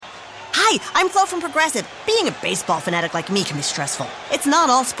Hi, I'm Flo from Progressive. Being a baseball fanatic like me can be stressful. It's not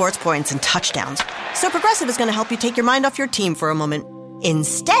all sports points and touchdowns. So Progressive is going to help you take your mind off your team for a moment.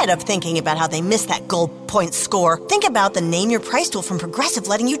 Instead of thinking about how they missed that goal point score, think about the Name Your Price tool from Progressive,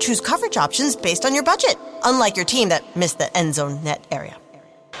 letting you choose coverage options based on your budget, unlike your team that missed the end zone net area.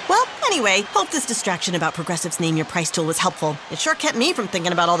 Well, anyway, hope this distraction about Progressive's Name Your Price tool was helpful. It sure kept me from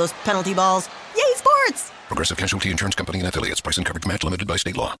thinking about all those penalty balls. Yay, sports! Progressive Casualty Insurance Company and Affiliates. Price and coverage match limited by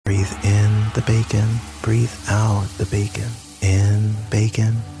state law. Breathe in the bacon. Breathe out the bacon. In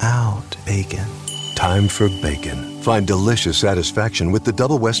bacon. Out bacon. Time for bacon. Find delicious satisfaction with the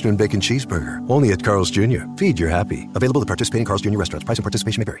Double Western Bacon Cheeseburger. Only at Carl's Jr. Feed your happy. Available at participating Carl's Jr. restaurants. Price and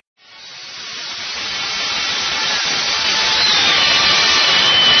participation may vary.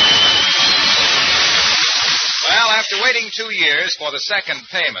 Well, after waiting 2 years for the second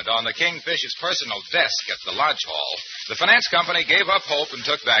payment on the Kingfish's personal desk at the Lodge Hall, the finance company gave up hope and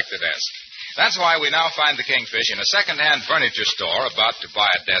took back the desk. That's why we now find the Kingfish in a second-hand furniture store about to buy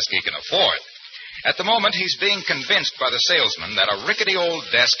a desk he can afford. At the moment, he's being convinced by the salesman that a rickety old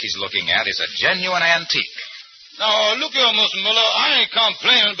desk he's looking at is a genuine antique. Now, look here, Mr. Miller. I ain't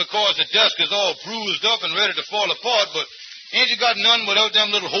complaining because the desk is all bruised up and ready to fall apart, but ain't you got none without them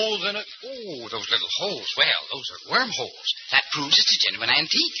little holes in it? Oh, those little holes. Well, those are wormholes. That proves it's a genuine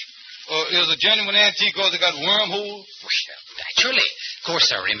antique. Is a genuine antique because it got wormholes? Well, naturally. Of course,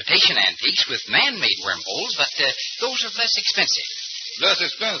 there are imitation antiques with man-made wormholes, but those are less expensive. Less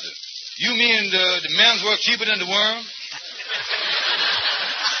expensive? You mean the men's work cheaper than the worm?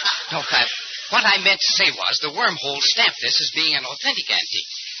 No, what I meant to say was the wormhole stamped this as being an authentic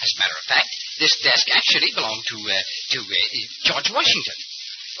antique. As a matter of fact, this desk actually belonged to George Washington.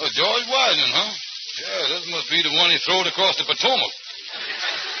 Oh, George Washington, huh? Yeah, this must be the one he throwed across the Potomac.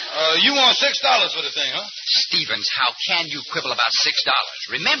 You want $6 for the thing, huh? Stevens, how can you quibble about $6?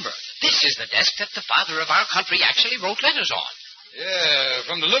 Remember, this is the desk that the father of our country actually wrote letters on. Yeah,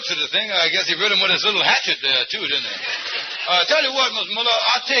 from the looks of the thing, I guess he wrote him with his little hatchet there, too, didn't he? Tell you what, Mr. Muller,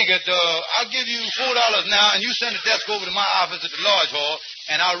 I'll take it. I'll give you $4 now, and you send the desk over to my office at the Lodge Hall,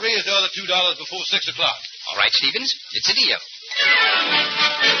 and I'll raise the other $2 before 6 o'clock. All right, Stevens, it's a deal.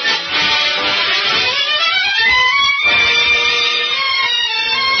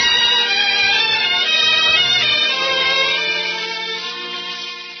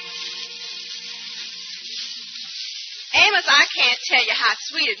 Amos, I can't tell you how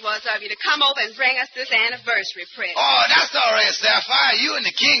sweet it was of you to come over and bring us this anniversary present. Oh, that's all right, Sapphire. You and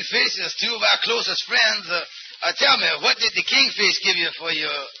the Kingfish is two of our closest friends. Tell me, what did the Kingfish give you for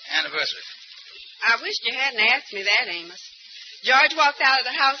your anniversary? I wish you hadn't asked me that, Amos. George walked out of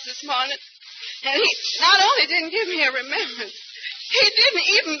the house this morning, and he not only didn't give me a remembrance, he didn't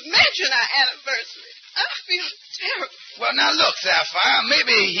even mention our anniversary. I feel terrible. Well, now, look, Sapphire,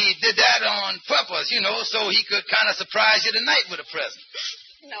 maybe he did that on purpose, so he could kind of surprise you tonight with a present.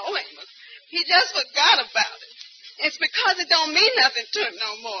 No, Amos. He just forgot about it. It's because it don't mean nothing to him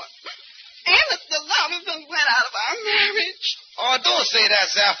no more. Amos, the love of him went out of our marriage. Oh, don't say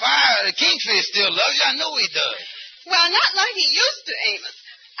that, Sapphire. The Kingfish still loves you. I know he does. Well, not like he used to, Amos.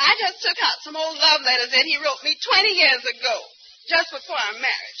 I just took out some old love letters that he wrote me 20 years ago, just before our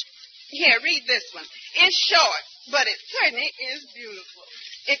marriage. Here, read this one. It's short, but it certainly is beautiful.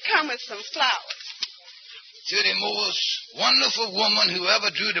 It comes with some flowers. To the most wonderful woman who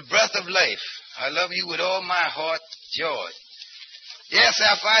ever drew the breath of life, I love you with all my heart, George. Yes,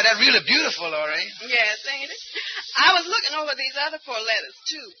 Sapphire, that's really beautiful, all right. Yes, ain't it? I was looking over these other 4 letters,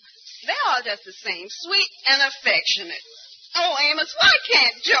 too. They're all just the same, sweet and affectionate. Oh, Amos, why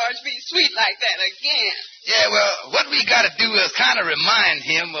can't George be sweet like that again? Yeah, well, what we got to do is kind of remind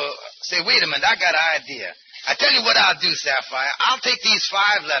him, say, wait a minute, I got an idea. I tell you what I'll do, Sapphire. I'll take these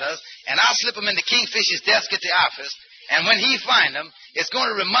 5 letters, and I'll slip them in the Kingfish's desk at the office, and when he finds them, it's going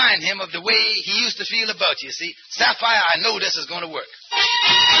to remind him of the way he used to feel about you, see? Sapphire, I know this is going to work.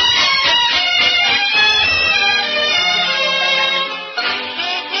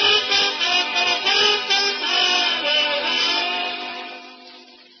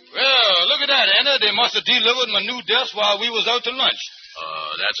 Well, look at that, Anna. They must have delivered my new desk while we was out to lunch.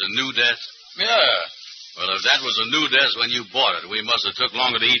 That's a new desk? Yeah. Well, if that was a new desk when you bought it, we must have took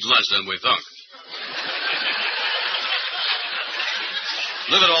longer to eat lunch than we thunk.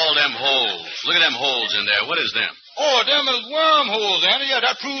 Look at all them holes. Look at them holes in there. What is them? Oh, them is wormholes, Anna. Yeah,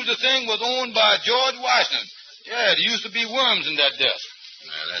 that proves the thing was owned by George Washington. Yeah, there used to be worms in that desk.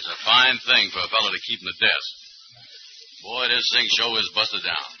 Now, that's a fine thing for a fellow to keep in the desk. Boy, this thing sure is busted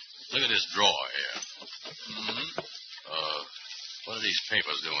down. Look at this drawer here. What are these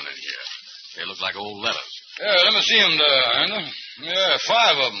papers doing in here? They look like old letters. Yeah, let me see them there, Anna. Yeah,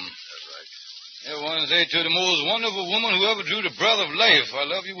 5 of them. That's right. Everyone say to the most wonderful woman who ever drew the breath of life, I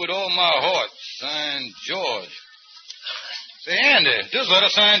love you with all my heart. Signed, George. Say, Andy, this letter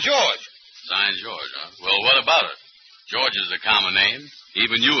signed George. Signed George, huh? Well, what about it? George is a common name.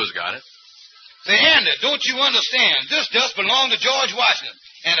 Even you has got it. Say, Andy, don't you understand? This desk belonged to George Washington.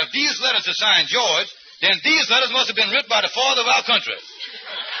 And if these letters are signed George, then these letters must have been written by the father of our country.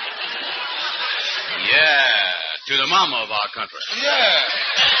 Yeah, to the mama of our country. Yeah.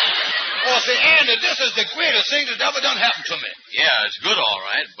 Oh, say, Andy, this is the greatest thing that ever done happened to me. Yeah, it's good, all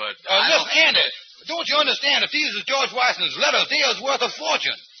right, but... Listen, Andy, don't you understand? If these are George Washington's letters, they are worth a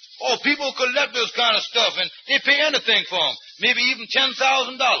fortune. Oh, people collect this kind of stuff, and they pay anything for them. Maybe even $10,000.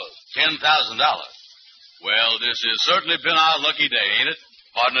 $10,000? Well, this has certainly been our lucky day, ain't it,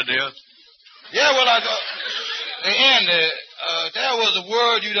 partner dear? Yeah, well, Hey, Andy, there was a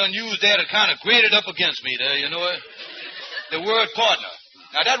word you done used there that kind of grated up against me there, you know it? The word partner.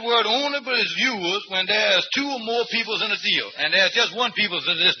 Now, that word only is used when there's two or more peoples in a deal. And there's just one peoples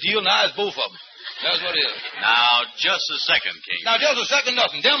in this deal, now it's both of them. That's what it is. Now, just a second, King. Now, just a second,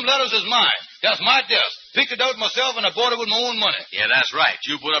 nothing. Them letters is mine. That's my desk. Picked it out myself, and I bought it with my own money. Yeah, that's right.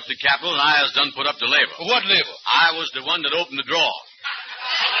 You put up the capital, and I has done put up the labor. What labor? I was the one that opened the drawer.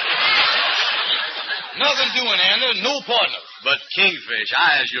 Nothing doing, Andy. No partner. But, Kingfish,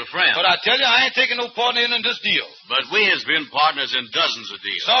 I as your friend. But I tell you, I ain't taking no partner in this deal. But we has been partners in dozens of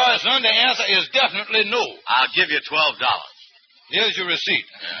deals. Sorry, son, the answer is definitely no. I'll give you $12. Here's your receipt.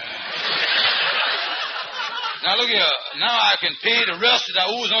 Now, look here. Now I can pay the rest that I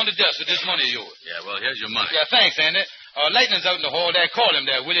owes on the desk with this money of yours. Yeah, well, here's your money. Yeah, thanks, Andy. Lightning's out in the hall there. Call him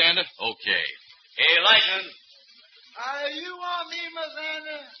there, will you, Andy? Okay. Hey, Lightning. You want me, Miss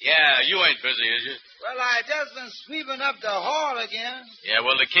Andy? Yeah, you ain't busy, is you? Well, I just been sweeping up the hall again. Yeah,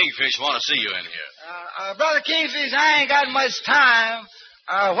 well, the Kingfish want to see you in here. Brother Kingfish, I ain't got much time.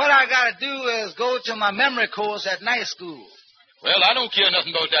 What I got to do is go to my memory course at night school. Well, I don't care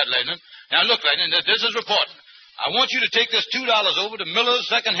nothing about that, Lightning. Now, look, Lightning, this is reporting. I want you to take this $2 over to Miller's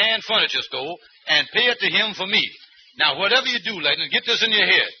second-hand furniture store and pay it to him for me. Now, whatever you do, Lightning, get this in your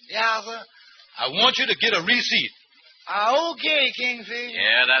head. Yeah, sir. I want you to get a receipt. Okay, Kingfish.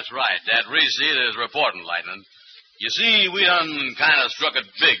 Yeah, that's right. That receipt is reporting, Lightning. You see, we done kind of struck it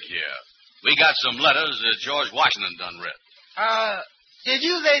big here. We got some letters that George Washington done writ. Did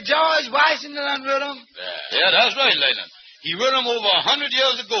you say George Washington done writ them? Yeah, that's right, Lightning. He writ them over 100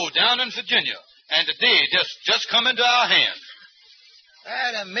 years ago down in Virginia. And today, just come into our hands.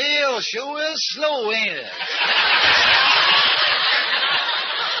 That mail sure is slow, ain't it?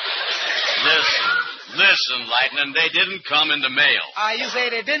 Listen, Lightning, they didn't come in the mail. You say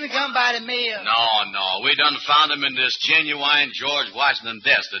they didn't come by the mail? No. We done found them in this genuine George Washington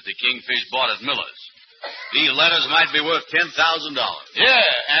desk that the Kingfish bought at Miller's. These letters might be worth $10,000.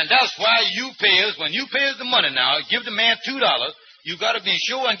 Yeah, and that's why you pay us. When you pay us the money now, give the man $2, you got to be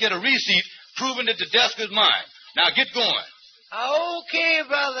sure and get a receipt proving that the desk is mine. Now, get going. Okay,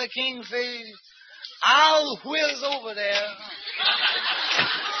 Brother Kingfish. I'll whiz over there.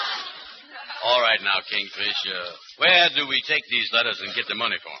 All right now, Kingfish. Where do we take these letters and get the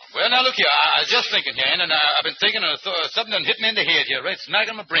money for them? Well, now, look here. I was just thinking here, and I've been thinking of something that hit me in the head here, right smack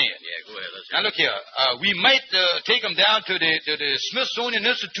in my brain. Yeah, go ahead. Now, look here. We might take them down to the Smithsonian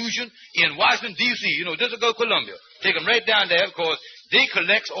Institution in Washington, D.C., District of Columbia. Take them right down there, because they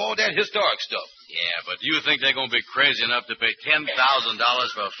collect all that historic stuff. Yeah, but do you think they're going to be crazy enough to pay $10,000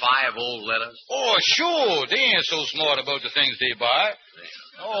 for 5 old letters? Oh, sure. They ain't so smart about the things they buy.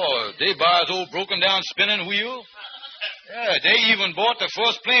 Oh, they buy those old broken-down spinning wheel. Yeah, they even bought the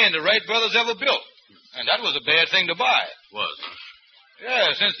first plane the Wright brothers ever built. And that was a bad thing to buy. Was, huh?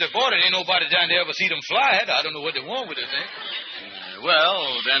 Yeah, since they bought it, ain't nobody down there ever see them fly it. I don't know what they want with it,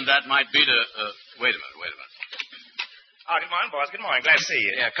 well, then that might be the... Wait a minute. Oh, good morning, boys. Good morning. Glad to see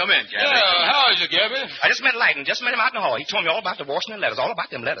you. Yeah, come in, Gabby. Yeah, how is it, Gabby? I just met Lightning. Just met him out in the hall. He told me all about the Washington letters, all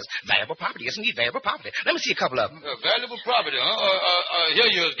about them letters. Valuable property, isn't he? Valuable property. Let me see a couple of them. Valuable property, huh? Here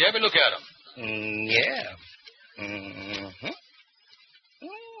you is, Gabby. Look at them. Yeah. Mm-hmm.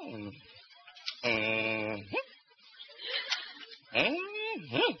 Mm-hmm.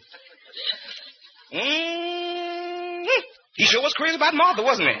 Mm-hmm. Mm-hmm. He sure was crazy about Martha,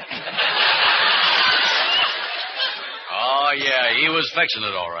 wasn't he? Oh, yeah, he was fixing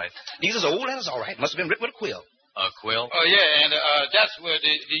it all right. These is old letters, all right. Must have been written with a quill. A quill? Oh, yeah, and that's where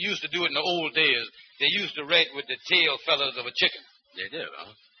they used to do it in the old days. They used to write with the tail feathers of a chicken. They did,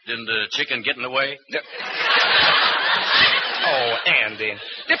 huh? Didn't the chicken get in the way? Oh, Andy.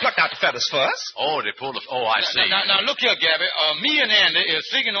 They plucked out the feathers first. Oh, they pulled the... Oh, I see. Now, look here, Gabby. Me and Andy is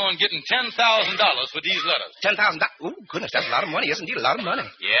figuring on getting $10,000 for these letters. $10,000? Oh, goodness, that's a lot of money. Yes, indeed, a lot of money.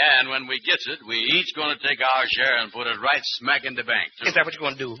 Yeah, and when we gets it, we each going to take our share and put it right smack in the bank, too. Is that what you're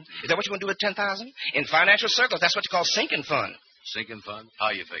going to do? Is that what you're going to do with $10,000? In financial circles, that's what you call sinking fund. Sinking fund?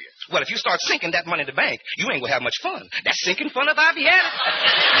 How you figure? Well, if you start sinking that money in the bank, you ain't going to have much fun. That's sinking fun if I be had it.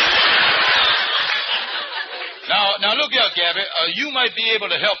 Now, look here, Gabby. You might be able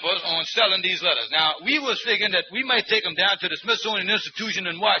to help us on selling these letters. Now, we was figuring that we might take them down to the Smithsonian Institution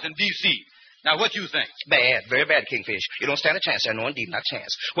in Washington, D.C. Now, what you think? Bad, very bad, Kingfish. You don't stand a chance there. No, indeed, not a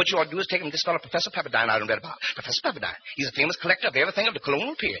chance. What you ought to do is take him to this fellow, Professor Pepperdine, I read about. Professor Pepperdine. He's a famous collector of everything of the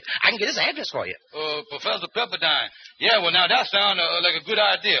colonial period. I can get his address for you. Professor Pepperdine. Yeah, well, now, that sounds like a good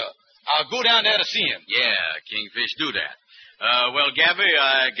idea. I'll go down there to see him. Yeah, Kingfish, do that. Well, Gabby,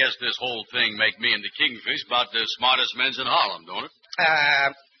 I guess this whole thing make me and the Kingfish about the smartest men in Harlem, don't it?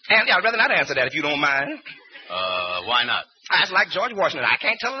 Andy, I'd rather not answer that if you don't mind. Why not? That's like George Washington. I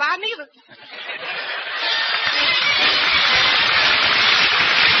can't tell a lie neither.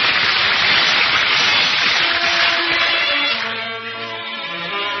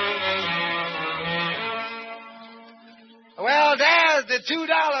 Well, there's the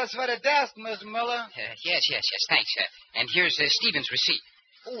 $2 for the desk, Miss Miller. Yes, thanks. And here's Stephen's receipt.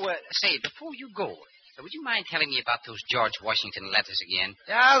 Oh, say, before you go, would you mind telling me about those George Washington letters again?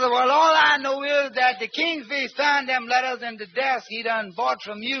 Yeah, well, all I know is that the Kingfish found them letters in the desk he done bought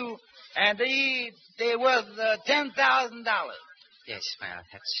from you, and they worth $10,000. Yes, well,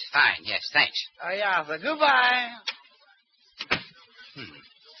 that's fine. Yes, thanks. Oh, yeah, so goodbye.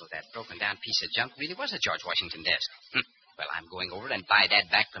 So that broken-down piece of junk really was a George Washington desk. Well, I'm going over and buy that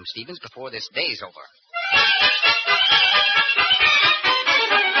back from Stevens before this day's over.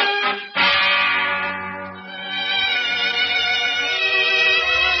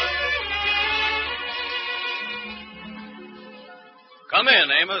 Come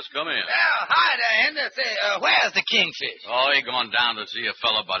in, Amos, come in. Well, hi there, Andy. Say, where's the Kingfish? Oh, he gone down to see a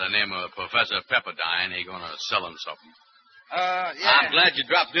fellow by the name of Professor Pepperdine. He gonna sell him something. Yeah. I'm glad you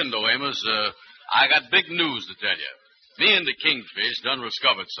dropped in, though, Amos. I got big news to tell you. Me and the Kingfish done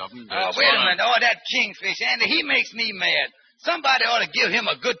discovered something. Wait a minute. Oh, that Kingfish, Andy, he makes me mad. Somebody ought to give him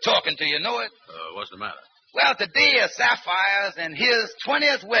a good talking to, you know it? What's the matter? Well, today is Sapphire's and his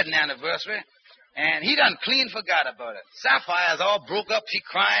 20th wedding anniversary, and he done clean forgot about it. Sapphire's all broke up, she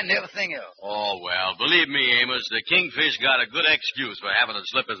crying and everything else. Oh, well, believe me, Amos, the Kingfish got a good excuse for having to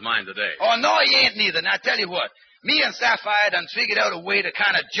slip his mind today. Oh, no, he ain't neither. Now, tell you what. Me and Sapphire done figured out a way to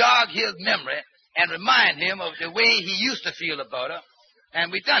kind of jog his memory and remind him of the way he used to feel about her. And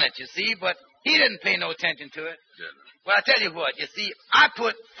we done it, you see, but he didn't pay no attention to it. Well, I tell you what, you see, I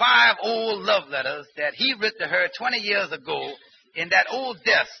put 5 old love letters that he wrote to her 20 years ago in that old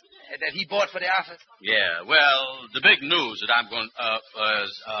desk that he bought for the office. Yeah, well, the big news that I'm going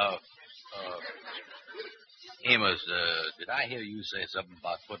Amos, did I hear you say something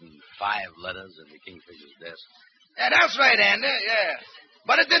about putting 5 letters in the Kingfisher's desk? Yeah, that's right, Andy, yeah.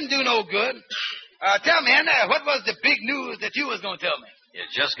 But it didn't do no good. Tell me, Andy, what was the big news that you was going to tell me? It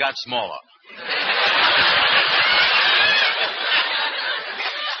just got smaller.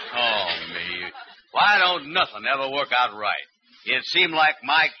 Oh, me. Why don't nothing ever work out right? It seemed like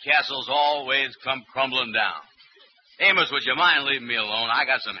my castles always come crumbling down. Amos, would you mind leaving me alone? I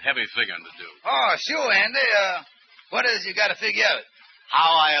got some heavy figuring to do. Oh, sure, Andy. What is you got to figure out?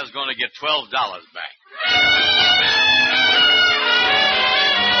 How I was going to get $12 back.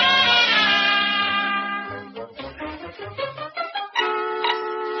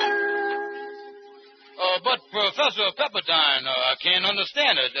 But, Professor Pepperdine, I can't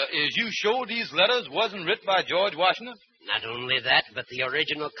understand it. Is you sure these letters wasn't written by George Washington? Not only that, but the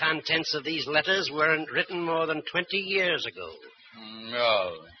original contents of these letters weren't written more than 20 years ago.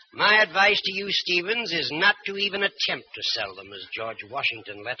 No. My advice to you, Stevens, is not to even attempt to sell them as George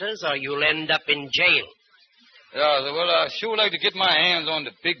Washington letters, or you'll end up in jail. Yeah, well, I sure like to get my hands on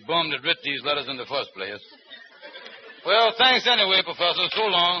the big bum that wrote these letters in the first place. Well, thanks anyway, Professor. So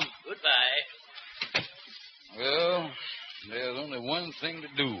long. Goodbye. Well, there's only one thing to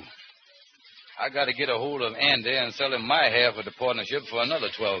do. I got to get a hold of Andy and sell him my half of the partnership for another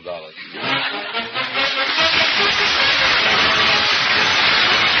 $12.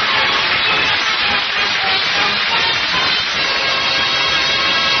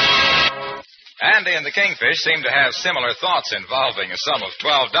 Andy and the Kingfish seem to have similar thoughts involving a sum of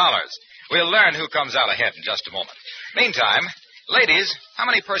 $12. We'll learn who comes out ahead in just a moment. Meantime, ladies, how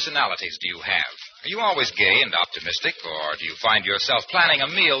many personalities do you have? Are you always gay and optimistic, or do you find yourself planning a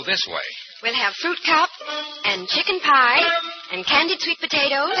meal this way? We'll have fruit cup and chicken pie And candied sweet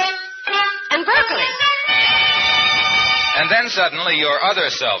potatoes. And broccoli. And then suddenly your other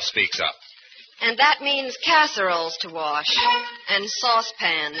self speaks up. And that means casseroles to wash. And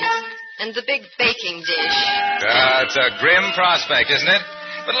saucepans. And the big baking dish. It's a grim prospect, isn't it?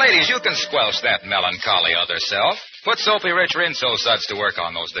 But, ladies, you can squelch that melancholy other self. Put Soapy Rich Rinso suds to work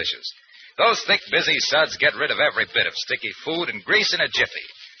on those dishes. Those thick, busy suds get rid of every bit of sticky food and grease in a jiffy.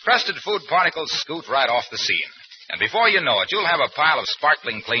 Crusted food particles scoot right off the scene. And before you know it, you'll have a pile of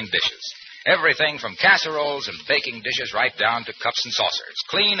sparkling clean dishes. Everything from casseroles and baking dishes right down to cups and saucers.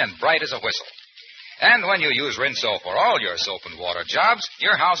 Clean and bright as a whistle. And when you use Rinso for all your soap and water jobs,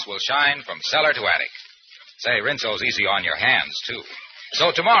 your house will shine from cellar to attic. Say, Rinso's easy on your hands, too.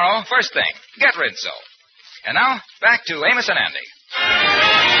 So tomorrow, first thing, get Rinso. And now, back to Amos and Andy.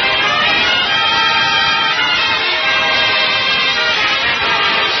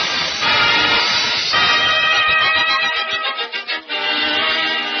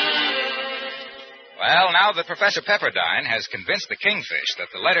 Well, now that Professor Pepperdine has convinced the Kingfish that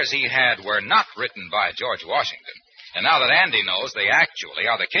the letters he had were not written by George Washington, and now that Andy knows they actually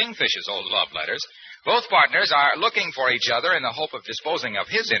are the Kingfish's old love letters, both partners are looking for each other in the hope of disposing of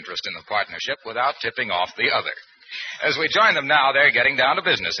his interest in the partnership without tipping off the other. As we join them now, they're getting down to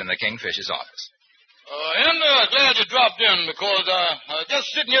business in the Kingfish's office. Glad you dropped in because I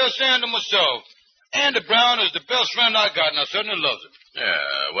just sitting here saying to myself, Andy Brown is the best friend I got, and I certainly loves him.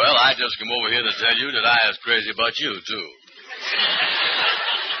 Yeah, well, I just come over here to tell you that I is crazy about you, too.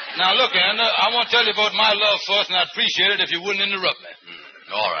 Now, look, Andy, I want to tell you about my love first, and I'd appreciate it if you wouldn't interrupt me.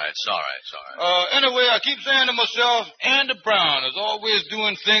 All right, sorry. Anyway, I keep saying to myself, Andy Brown is always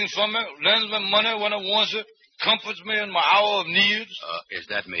doing things for me, lends me money when I want it, comforts me in my hour of needs.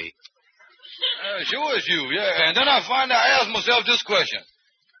 Is that me? Sure it's you, yeah. And then I ask myself this question.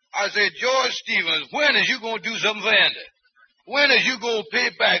 I say, George Stevens, when is you going to do something for Andy? When is you going to pay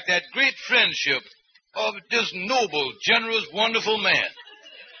back that great friendship of this noble, generous, wonderful man?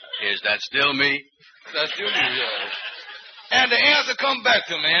 Is that still me? That's still you, yeah. And the answer come back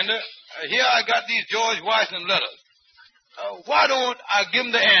to me, Andy. Here I got these George Washington letters. Why don't I give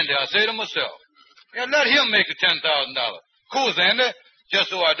them to Andy, I say to myself. Yeah, let him make the $10,000. Of course, Andy, just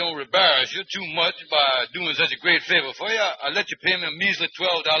so I don't embarrass you too much by doing such a great favor for you, I'll let you pay me a measly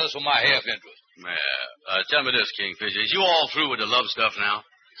 $12 for my half interest. Yeah. Tell me this, Kingfish. Is you all through with the love stuff now?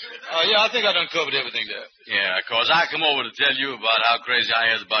 Yeah, I think I done covered everything there. Yeah, 'cause I come over to tell you about how crazy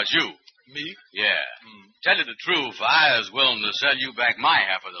I is about you. Me? Yeah. Tell you the truth, I is willing to sell you back my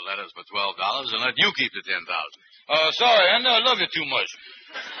half of the letters for $12 and let you keep the $10,000. Sorry, Andy, I love you too much.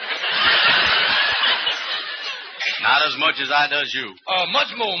 Not as much as I does you.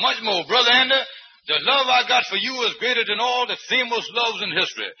 Much more, Brother Andy. The love I got for you is greater than all the famous loves in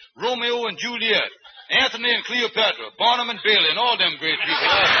history. Romeo and Juliet, Anthony and Cleopatra, Barnum and Bailey, and all them great people.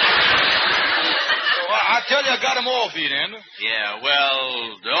 I tell you, I got them all beat, Andy. Yeah,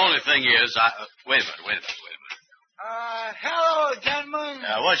 well, the only thing is, Wait a minute. Hello, gentlemen.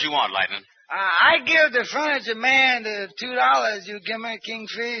 What you want, Lightning? I give the furniture man the $2 you give me,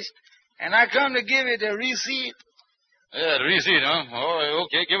 Kingfish, and I come to give you the receipt. Yeah, the receipt, huh? Oh,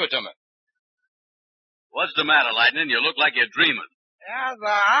 okay, give it to me. What's the matter, Lightning? You look like you're dreaming. Yeah, but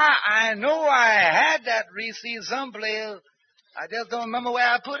I know I had that receipt someplace. I just don't remember where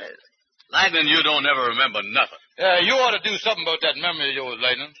I put it. Lightning, you don't ever remember nothing. Yeah, you ought to do something about that memory of yours,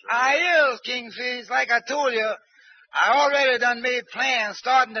 Lightning. I is, Kingfish. Like I told you, I already done made plans.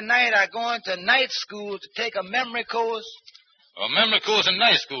 Starting tonight, I go into night school to take a memory course. A memory course in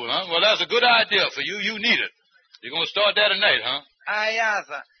night school, huh? Well, that's a good idea for you. You need it. You're going to start that tonight, huh? Yeah,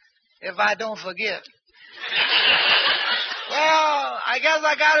 sir. If I don't forget. Well, I guess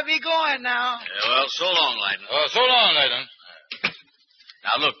I got to be going now. Yeah, well, so long, Lightning. So long, Lightning.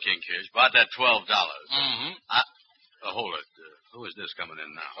 Now, look, Kingfish, about that $12. Mm-hmm. Hold it. Who is this coming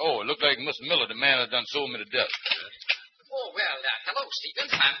in now? Oh, it looked like Mr. Miller, the man that done sold me to death. Oh, well, hello,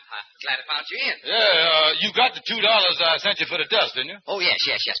 Stevens. I'm glad I found you in. Yeah, you got the $2 I sent you for the desk, didn't you? Oh, yes.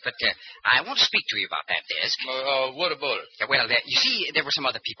 But I want to speak to you about that desk. What about it? Well, you see, there were some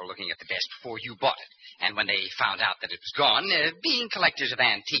other people looking at the desk before you bought it. And when they found out that it was gone, being collectors of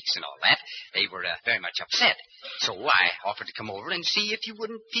antiques and all that, they were very much upset. So I offered to come over and see if you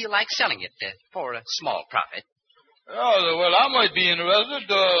wouldn't feel like selling it for a small profit. Oh, well, I might be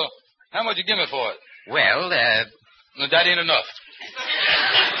interested. How much you give me for it? Well, that ain't enough.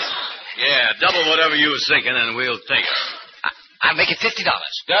 Yeah, double whatever you was thinking, and we'll take it. I'll make it $50.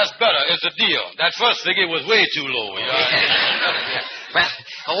 That's better. It's a deal. That first figure was way too low.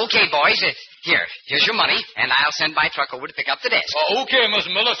 Well, okay, boys. Here's your money, and I'll send my truck over to pick up the desk. Okay, Mr.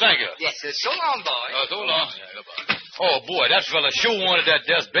 Miller. Thank you. Yes, so long, boys. So long. Yeah, goodbye. Oh, boy, that fella sure wanted that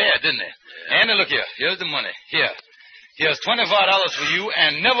desk bad, didn't he? Yeah. Andy, look here. Here's the money. Here's $25 for you,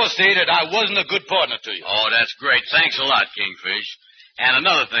 and never say that I wasn't a good partner to you. Oh, that's great. Thanks a lot, Kingfish. And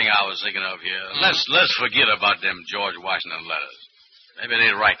another thing I was thinking of here. Let's forget about them George Washington letters. Maybe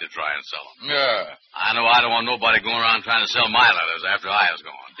it ain't right to try and sell them. Yeah. I know I don't want nobody going around trying to sell my letters after I was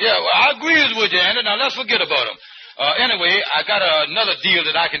gone. Yeah, well, I agree with you, Andy. Now, let's forget about them. Anyway, I got another deal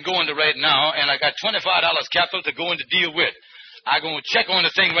that I can go into right now, and I got $25 capital to go into deal with. I'm going to check on the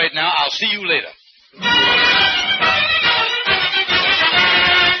thing right now. I'll see you later.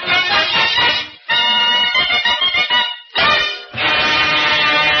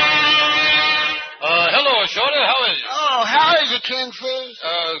 Hello, Shorty. How is it? Oh, how is it, Kingfish?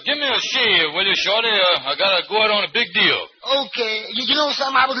 Give me a shave, will you, Shorty? I got to go out on a big deal. Okay. You know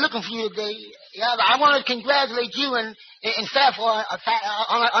something? I was looking for you today. Yeah, I want to congratulate you and Sappho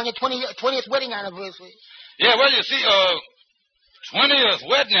on your 20th wedding anniversary. Yeah, well, you see, 20th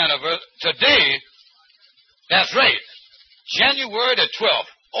wedding anniversary today. That's right. January the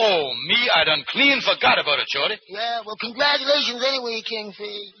 12th. Oh, me, I done clean forgot about it, Shorty. Yeah, well, congratulations anyway,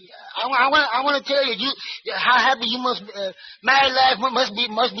 Kingfish. I want to tell you how happy you must be. Married life must be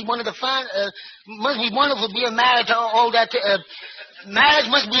one of the must be wonderful being married to all that. Marriage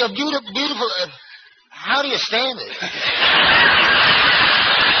must be a beautiful. How do you stand it?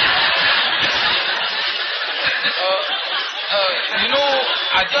 You know,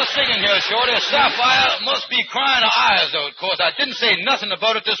 I just thinking here, Shorty, Sapphire must be crying her eyes out. Of course, I didn't say nothing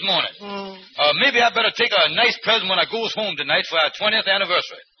about it this morning. Maybe I better take a nice present when I goes home tonight for our 20th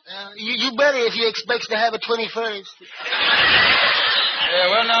anniversary. You better if you expect to have a 21st. Yeah,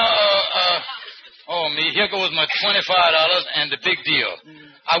 well, now, oh, me, here goes my $25 and the big deal.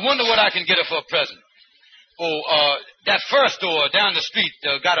 I wonder what I can get her for a present. Oh, that fur store down the street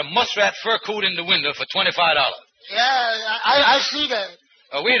got a muskrat fur coat in the window for $25. Yeah, I see that.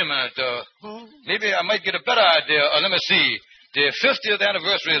 Wait a minute. Maybe I might get a better idea. Let me see. The 50th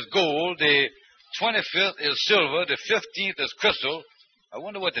anniversary is gold. The 25th is silver. The 15th is crystal. I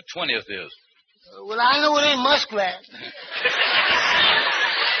wonder what the 20th is. Well, I know it ain't muskrat.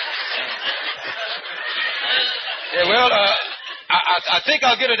 Yeah, well, I think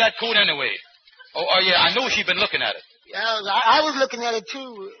I'll get her that coat anyway. Oh, yeah, I know she's been looking at it. Yeah, I was looking at it,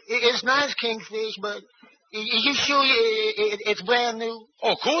 too. It's nice, Kingfish, but is you sure it's brand new?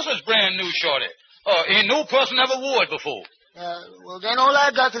 Oh, of course it's brand new, Shorty. Ain't no person ever wore it before. Well, then all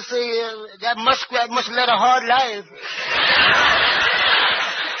I got to say is that muskrat must have led a hard life.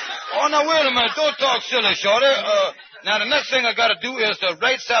 Oh, now, wait a minute. Don't talk silly, Shorty. Now, the next thing I got to do is to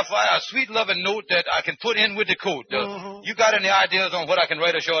write Sapphire a sweet, loving note that I can put in with the coat. You got any ideas on what I can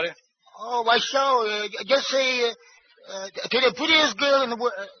write her, Shorty? Oh, why, sure. Just say, to the prettiest girl in the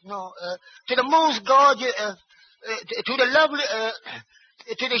world, to the most gorgeous, to the lovely,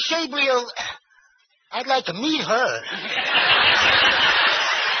 to the shapely, I'd like to meet her.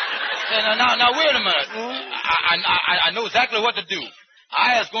 Yeah, now, wait a minute. I know exactly what to do.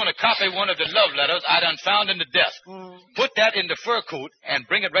 I was going to copy one of the love letters I done found in the desk. Put that in the fur coat and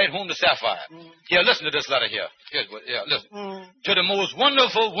bring it right home to Sapphire. Here, listen to this letter here. Listen. To the most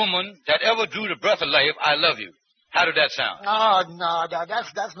wonderful woman that ever drew the breath of life, I love you. How did that sound? Oh, no,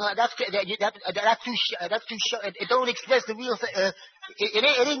 that's too short. It don't express the real thing. It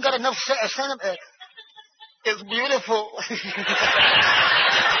ain't got enough sentiment. It's beautiful.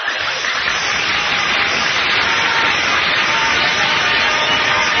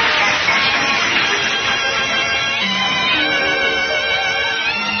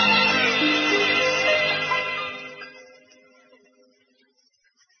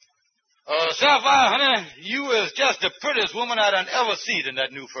 Sapphire, honey, you is just the prettiest woman I done ever seen in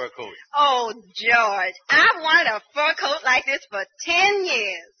that new fur coat. Oh, George, I've wanted a fur coat like this for 10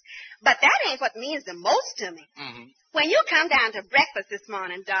 years. But that ain't what means the most to me. When you come down to breakfast this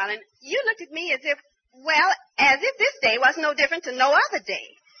morning, darling, you looked at me as if this day was no different to no other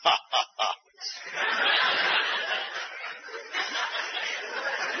day.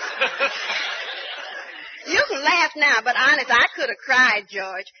 You can laugh now, but honest, I could have cried,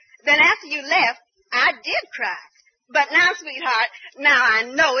 George. Then after you left, I did cry. But now, sweetheart, now I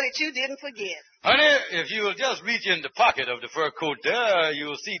know that you didn't forget. Honey, if you'll just reach in the pocket of the fur coat there,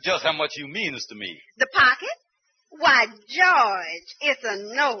 you'll see just how much you means to me. The pocket? Why, George, it's a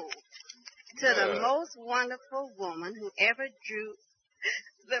note to the most wonderful woman who ever drew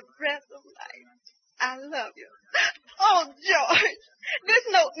the breath of life. I love you. Oh, George, this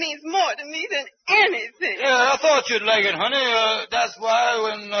note means more to me than anything. Yeah, I thought you'd like it, honey. That's why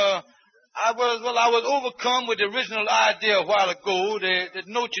I was overcome with the original idea a while ago. The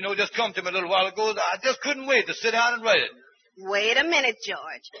note, just come to me a little while ago. I just couldn't wait to sit down and write it. Wait a minute,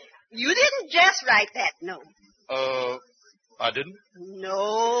 George. You didn't just write that note. I didn't?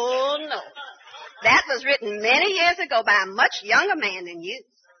 No. That was written many years ago by a much younger man than you.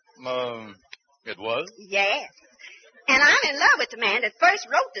 It was? Yes. And I'm in love with the man that first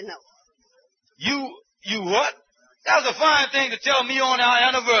wrote the note. You what? That was a fine thing to tell me on our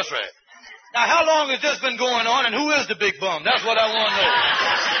anniversary. Now, how long has this been going on, and who is the big bum? That's what I want to know.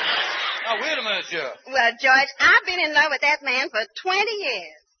 Now, wait a minute, Sheriff. Well, George, I've been in love with that man for 20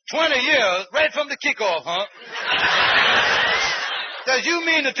 years. 20 years? Right from the kickoff, huh? Does you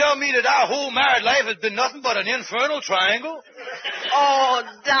mean to tell me that our whole married life has been nothing but an infernal triangle? Oh,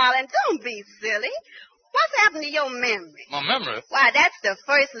 darling, don't be silly. What's happened to your memory? My memory? Why, that's the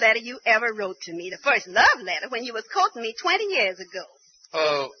first letter you ever wrote to me, the first love letter when you was courting me 20 years ago.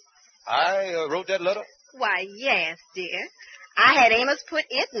 I wrote that letter? Why, yes, dear. I had Amos put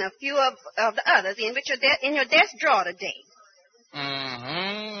it and a few of the others in your desk drawer today.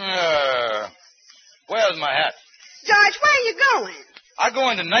 Where's my hat? George, where are you going? I go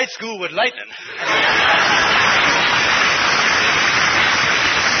into night school with lightning.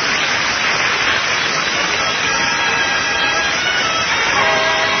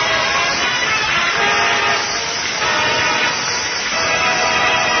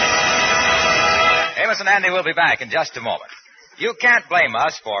 Amos and Andy will be back in just a moment. You can't blame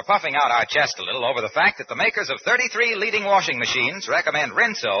us for puffing out our chest a little over the fact that the makers of 33 leading washing machines recommend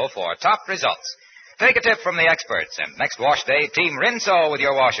Rinso for top results. Take a tip from the experts, and next wash day, team Rinso with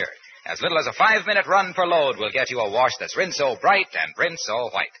your washer. As little as a 5-minute run per load will get you a wash that's Rinso bright and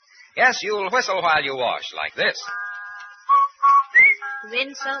Rinso white. Yes, you'll whistle while you wash, like this.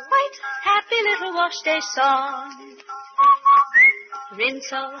 Rinso white, happy little wash day song.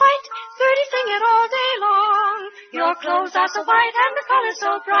 Rinso white, birdie sing it all day long. Your clothes are so white and the color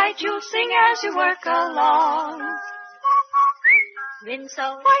so bright, you'll sing as you work along.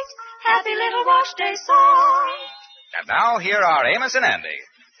 Rinso white, happy little wash day song. And now, here are Amos and Andy.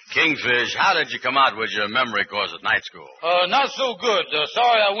 Kingfish, how did you come out with your memory course at night school? Not so good.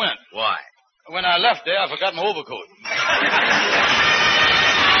 Sorry I went. Why? When I left there, I forgot my overcoat.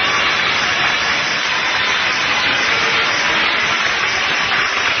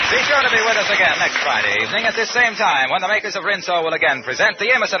 Be sure to be with us again next Friday evening at this same time when the makers of Rinso will again present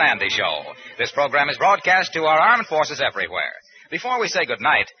the Amos and Andy Show. This program is broadcast to our armed forces everywhere. Before we say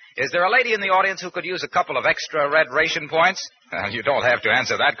goodnight, is there a lady in the audience who could use a couple of extra red ration points? You don't have to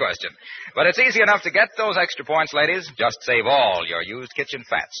answer that question. But it's easy enough to get those extra points, ladies. Just save all your used kitchen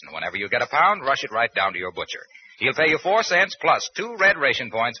fats, and whenever you get a pound, rush it right down to your butcher. He'll pay you 4 cents plus 2 red ration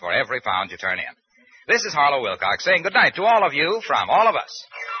points for every pound you turn in. This is Harlow Wilcox saying goodnight to all of you from all of us.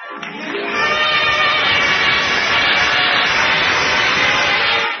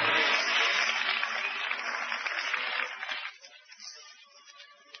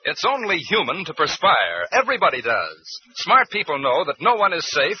 It's only human to perspire. Everybody does. Smart people know that no one is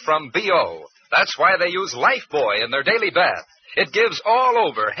safe from BO. That's why they use Lifebuoy in their daily bath. It gives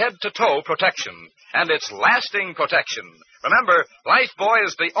all-over, head-to-toe protection. And it's lasting protection. Remember, Lifebuoy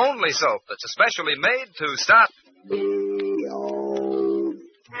is the only soap that's especially made to stop BO.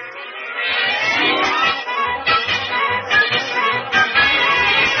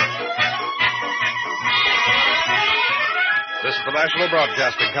 This is the National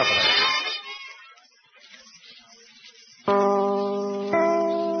Broadcasting Company.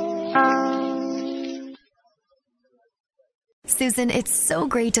 Susan, it's so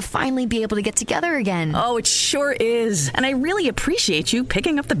great to finally be able to get together again. Oh, it sure is. And I really appreciate you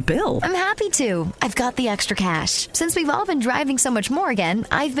picking up the bill. I'm happy to. I've got the extra cash. Since we've all been driving so much more again,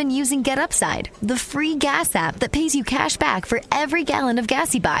 I've been using Get Upside, the free gas app that pays you cash back for every gallon of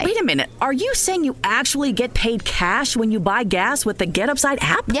gas you buy. Wait a minute. Are you saying you actually get paid cash when you buy gas with the Get Upside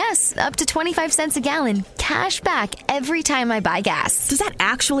app? Yes, up to 25 cents a gallon. Cash back every time I buy gas. Does that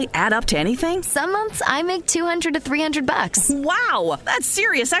actually add up to anything? Some months I make $200 to $300. Wow, that's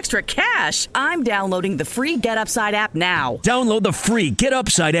serious extra cash. I'm downloading the free Get Upside app now. Download the free Get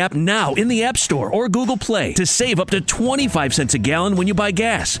Upside app now in the App Store or Google Play to save up to 25 cents a gallon when you buy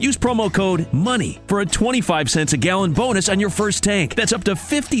gas. Use promo code MONEY for a 25 cents a gallon bonus on your first tank. That's up to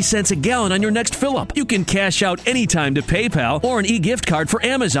 50 cents a gallon on your next fill-up. You can cash out anytime to PayPal or an e-gift card for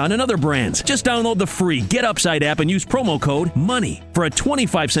Amazon and other brands. Just download the free Get Upside app and use promo code MONEY for a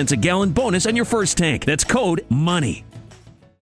 25 cents a gallon bonus on your first tank. That's code MONEY.